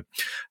the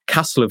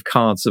castle of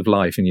cards of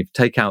life. And you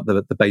take out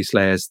the base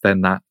layers,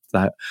 then that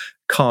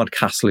card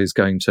castle is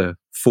going to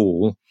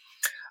fall.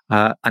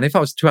 And if I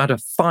was to add a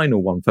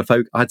final one for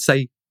folk, I'd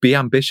say be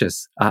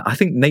ambitious. I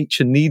think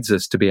nature needs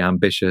us to be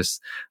ambitious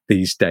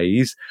these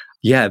days.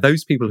 Yeah,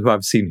 those people who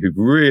I've seen who've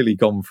really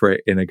gone for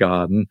it in a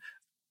garden,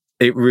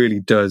 it really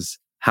does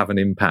have an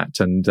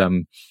impact. And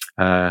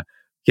there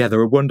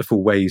are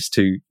wonderful ways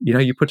to,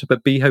 you put up a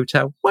bee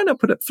hotel. Why not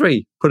put up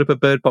 3? Put up a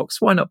bird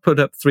box. Why not put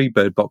up 3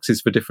 bird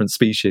boxes for different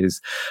species?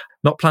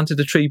 Not planted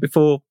a tree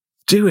before?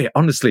 Do it.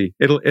 Honestly,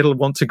 it'll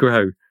want to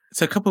grow.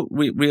 So a couple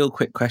real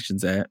quick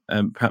questions there,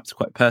 perhaps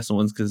quite personal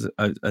ones, because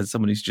as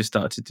someone who's just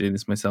started doing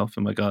this myself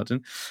in my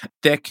garden,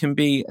 there can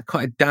be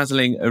quite a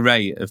dazzling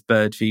array of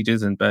bird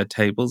feeders and bird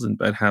tables and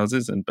bird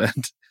houses and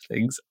bird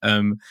things,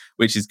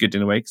 which is good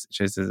in a way because it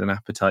shows there's an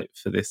appetite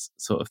for this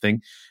sort of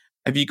thing.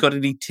 Have you got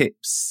any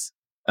tips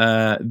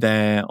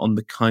there on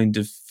the kind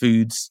of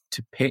foods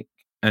to pick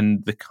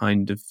and the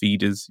kind of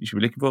feeders you should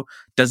be looking for?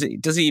 Does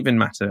it even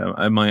matter?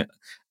 Am I,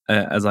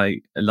 as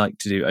I like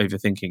to do,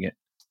 overthinking it?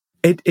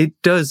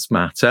 It does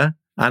matter.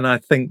 And I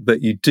think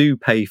that you do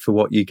pay for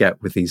what you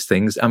get with these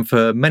things. And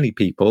for many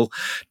people,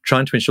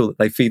 trying to ensure that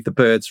they feed the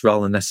birds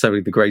rather than necessarily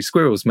the grey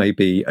squirrels may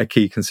be a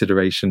key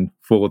consideration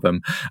for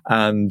them.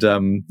 And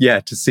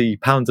to see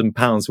pounds and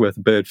pounds worth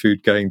of bird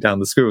food going down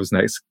the squirrel's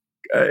necks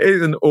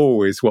isn't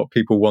always what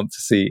people want to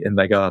see in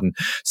their garden.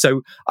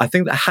 So I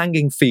think that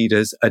hanging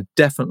feeders are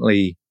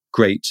definitely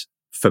great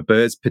for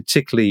birds,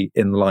 particularly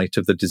in light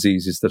of the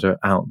diseases that are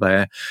out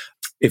there.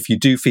 If you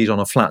do feed on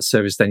a flat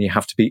surface, then you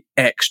have to be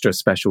extra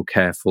special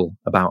careful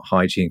about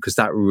hygiene, because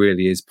that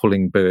really is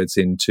pulling birds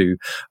into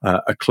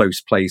a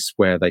close place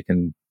where they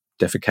can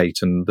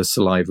defecate and the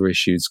saliva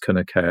issues can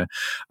occur.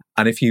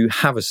 And if you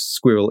have a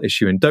squirrel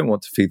issue and don't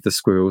want to feed the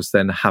squirrels,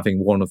 then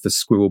having one of the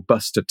squirrel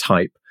buster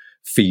type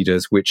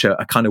feeders, which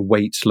are kind of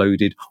weight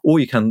loaded, or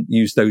you can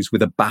use those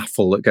with a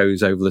baffle that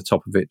goes over the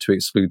top of it to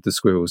exclude the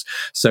squirrels.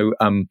 So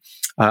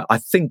I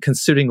think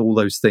considering all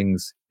those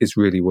things is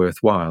really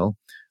worthwhile.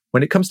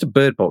 When it comes to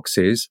bird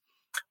boxes,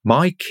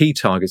 my key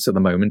targets at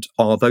the moment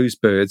are those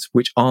birds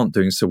which aren't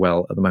doing so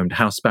well at the moment,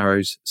 house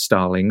sparrows,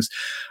 starlings,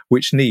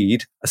 which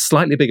need a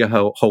slightly bigger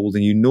hole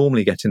than you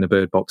normally get in a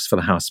bird box for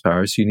the house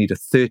sparrows. You need a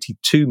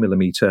 32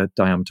 millimeter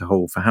diameter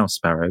hole for house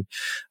sparrow.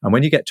 And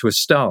when you get to a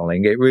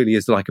starling, it really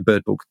is like a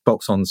bird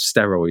box on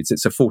steroids.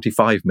 It's a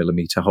 45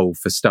 millimeter hole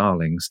for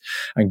starlings.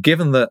 And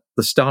given that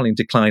the starling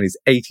decline is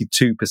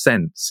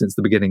 82% since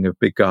the beginning of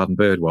Big Garden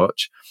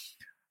Birdwatch,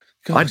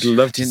 Gosh, I'd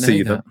love to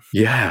see that.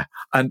 Yeah.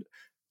 And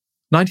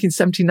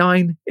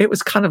 1979, it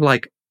was kind of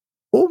like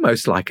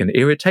almost like an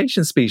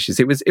irritation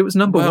species. It was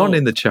number one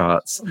in the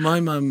charts.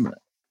 My mum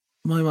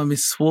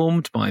is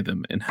swarmed by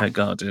them in her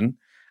garden,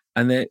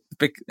 and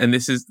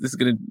this is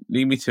going to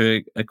lead me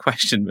to a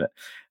question,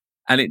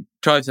 and it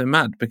drives her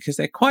mad because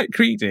they're quite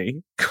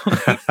greedy,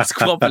 quite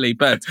squabbly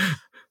birds,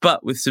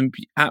 but with some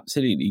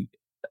absolutely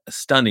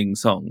stunning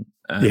song,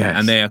 yes.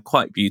 And they are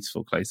quite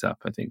beautiful close up.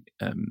 I think.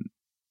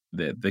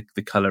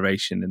 The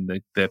coloration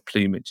and the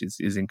plumage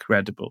is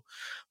incredible,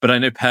 but I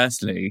know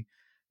personally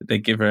that they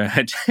give her a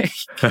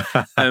headache.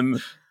 So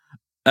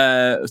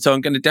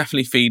I'm going to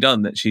definitely feed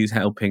on that she's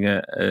helping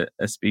a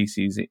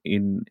species at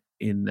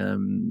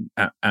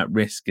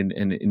risk and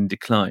in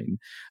decline.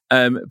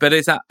 But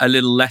is that a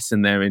little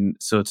lesson there in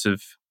sort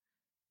of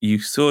you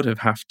sort of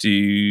have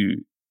to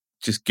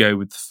just go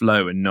with the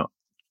flow and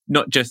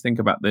not just think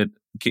about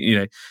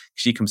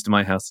she comes to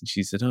my house and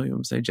she said, "Oh,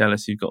 I'm so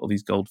jealous you've got all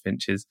these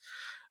goldfinches."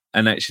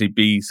 And actually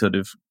be sort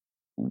of,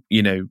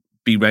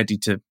 be ready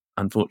to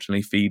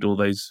unfortunately feed all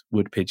those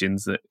wood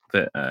pigeons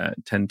that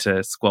tend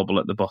to squabble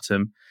at the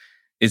bottom.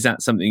 Is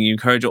that something you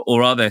encourage,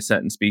 or are there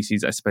certain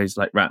species, I suppose,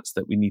 like rats,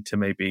 that we need to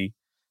maybe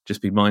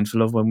just be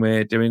mindful of when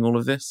we're doing all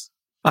of this?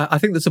 I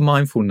think there's a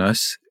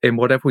mindfulness in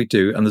whatever we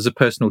do, and there's a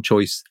personal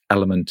choice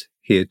element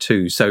here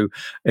too. So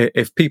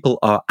if people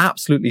are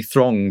absolutely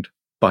thronged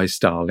by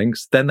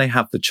starlings, then they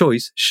have the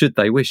choice, should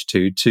they wish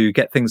to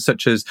get things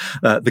such as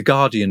the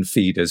Guardian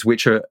feeders,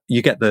 which are,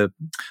 you get the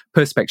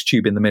perspex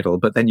tube in the middle,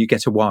 but then you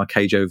get a wire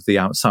cage over the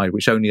outside,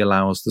 which only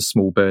allows the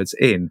small birds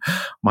in.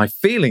 My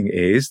feeling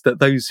is that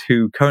those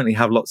who currently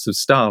have lots of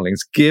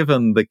starlings,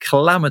 given the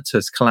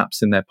calamitous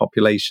collapse in their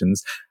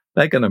populations,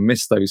 they're going to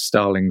miss those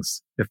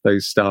starlings if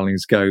those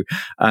starlings go.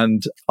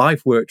 And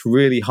I've worked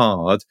really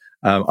hard.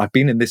 I've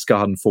been in this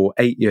garden for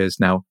 8 years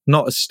now,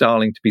 not a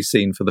starling to be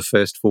seen for the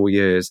first 4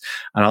 years.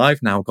 And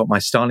I've now got my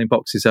starling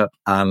boxes up.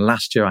 And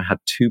last year I had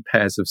 2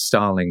 pairs of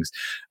starlings.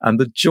 And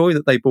the joy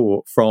that they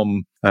brought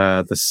from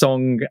the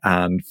song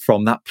and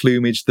from that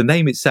plumage, the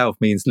name itself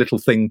means little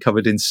thing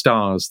covered in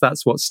stars.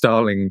 That's what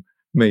starling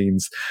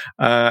means.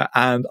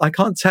 And I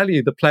can't tell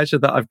you the pleasure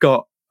that I've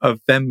got of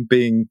them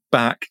being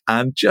back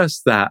and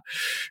just that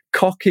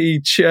cocky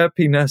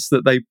chirpiness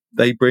that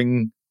they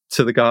bring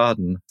to the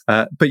garden.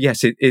 But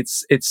yes,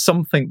 it's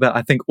something that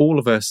I think all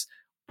of us,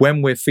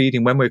 when we're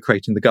feeding, when we're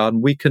creating the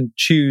garden, we can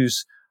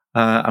choose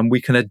and we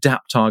can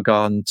adapt our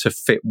garden to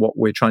fit what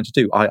we're trying to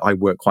do. I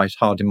work quite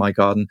hard in my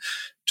garden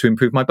to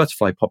improve my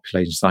butterfly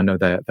populations. I know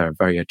they're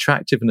very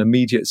attractive and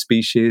immediate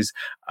species,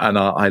 and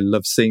I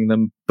love seeing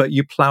them, but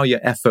you plough your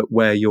effort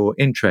where your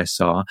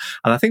interests are.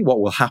 And I think what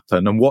will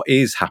happen, and what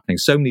is happening,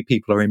 so many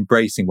people are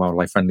embracing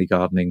wildlife-friendly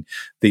gardening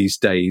these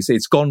days.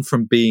 It's gone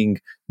from being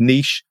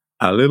niche,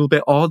 a little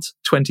bit odd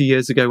 20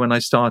 years ago when I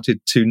started,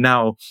 to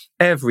now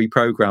every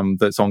program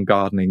that's on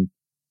gardening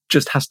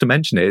just has to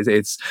mention it.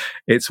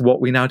 It's what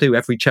we now do.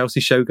 Every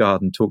Chelsea show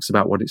garden talks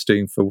about what it's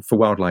doing for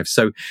wildlife.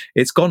 So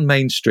it's gone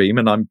mainstream,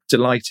 and I'm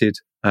delighted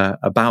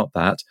about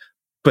that.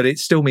 But it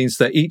still means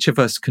that each of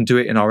us can do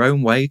it in our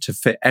own way to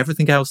fit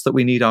everything else that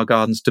we need our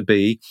gardens to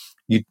be.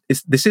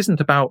 This isn't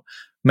about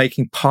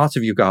making part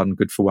of your garden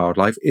good for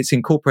wildlife. It's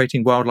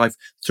incorporating wildlife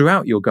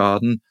throughout your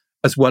garden,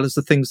 as well as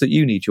the things that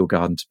you need your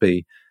garden to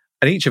be.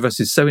 And each of us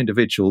is so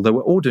individual that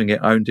we're all doing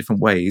it our own different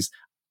ways.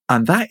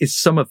 And that is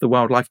some of the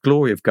wildlife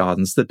glory of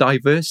gardens. The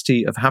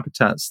diversity of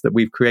habitats that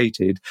we've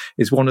created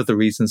is one of the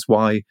reasons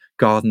why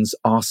gardens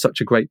are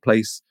such a great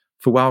place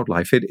for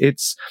wildlife.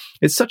 It's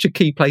such a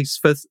key place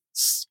for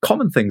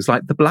common things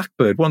like the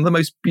blackbird, one of the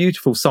most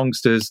beautiful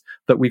songsters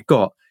that we've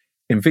got.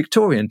 In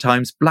Victorian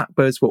times,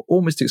 blackbirds were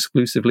almost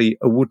exclusively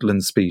a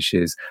woodland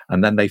species.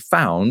 And then they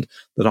found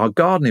that our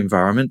garden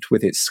environment,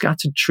 with its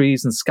scattered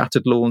trees and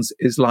scattered lawns,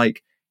 it's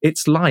like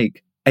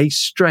a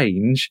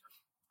strange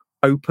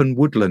open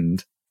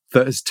woodland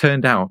that has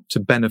turned out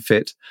to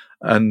benefit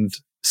and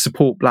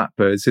support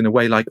blackbirds in a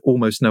way like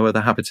almost no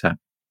other habitat.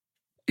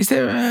 Is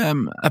there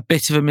a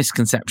bit of a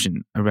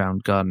misconception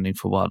around gardening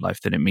for wildlife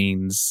that it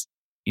means,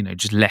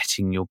 just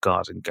letting your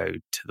garden go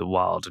to the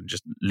wild and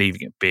just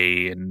leaving it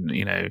be, and,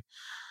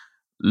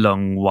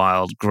 long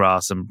wild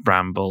grass and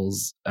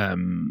brambles?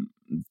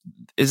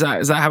 Is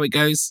that how it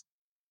goes?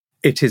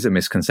 It is a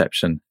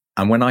misconception.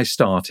 And when I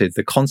started,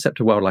 the concept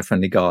of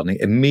wildlife-friendly gardening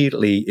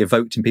immediately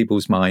evoked in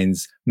people's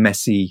minds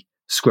messy,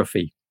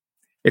 scruffy.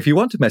 If you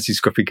want a messy,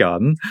 scruffy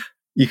garden,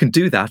 you can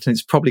do that, and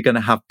it's probably going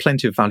to have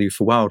plenty of value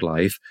for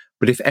wildlife.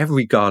 But if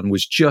every garden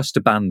was just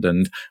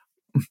abandoned,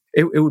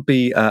 it would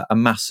be a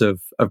mass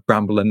of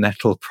bramble and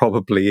nettle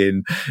probably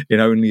in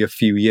only a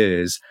few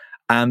years.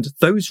 And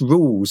those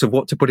rules of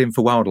what to put in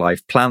for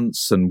wildlife,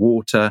 plants and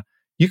water,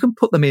 you can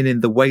put them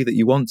in the way that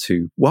you want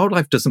to.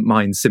 Wildlife doesn't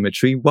mind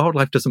symmetry.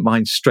 Wildlife doesn't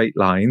mind straight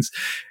lines.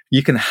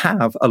 You can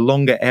have a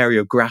longer area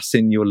of grass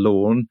in your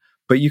lawn,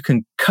 but you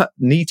can cut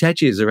neat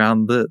edges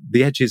around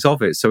the edges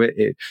of it. So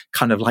it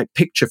kind of like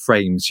picture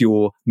frames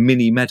your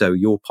mini meadow,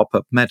 your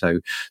pop-up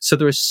meadow. So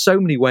there are so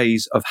many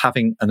ways of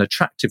having an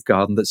attractive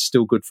garden that's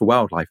still good for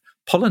wildlife.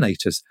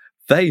 Pollinators,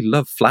 they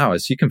love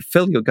flowers. You can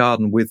fill your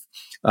garden with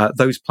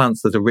those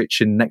plants that are rich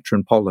in nectar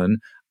and pollen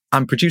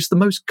and produce the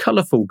most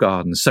colourful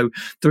gardens. So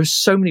there are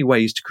so many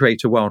ways to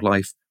create a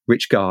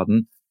wildlife-rich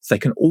garden. They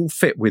can all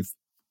fit with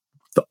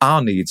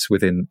our needs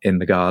in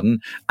the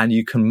garden, and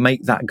you can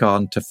make that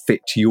garden to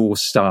fit your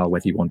style,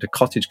 whether you want a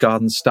cottage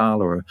garden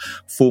style or a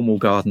formal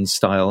garden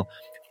style.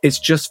 It's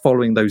just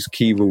following those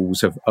key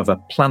rules of a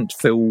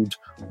plant-filled,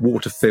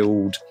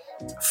 water-filled,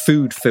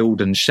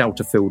 food-filled and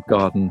shelter-filled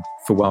garden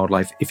for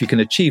wildlife. If you can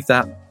achieve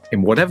that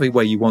in whatever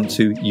way you want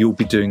to, you'll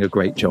be doing a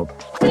great job.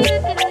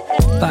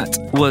 That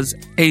was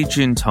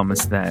Adrian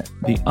Thomas there,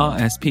 the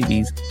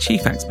RSPB's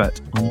chief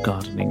expert on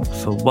gardening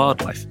for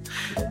wildlife.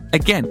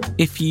 Again,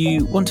 if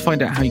you want to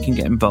find out how you can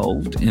get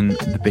involved in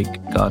the Big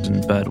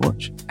Garden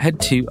Birdwatch, head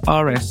to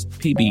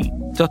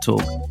rspb.org.uk.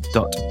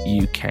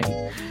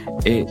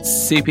 It's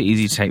super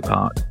easy to take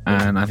part,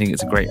 and I think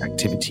it's a great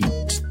activity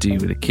to do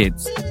with the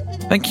kids.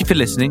 Thank you for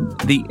listening.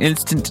 The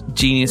Instant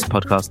Genius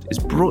podcast is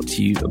brought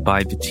to you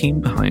by the team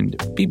behind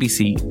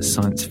BBC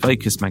Science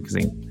Focus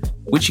magazine,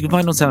 which you can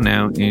find on sale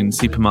now in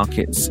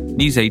supermarkets,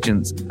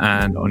 newsagents,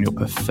 and on your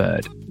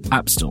preferred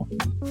app store.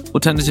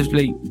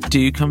 Alternatively,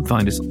 do come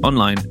find us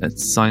online at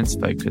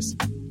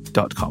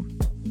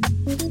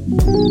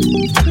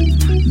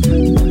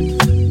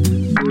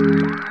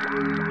sciencefocus.com.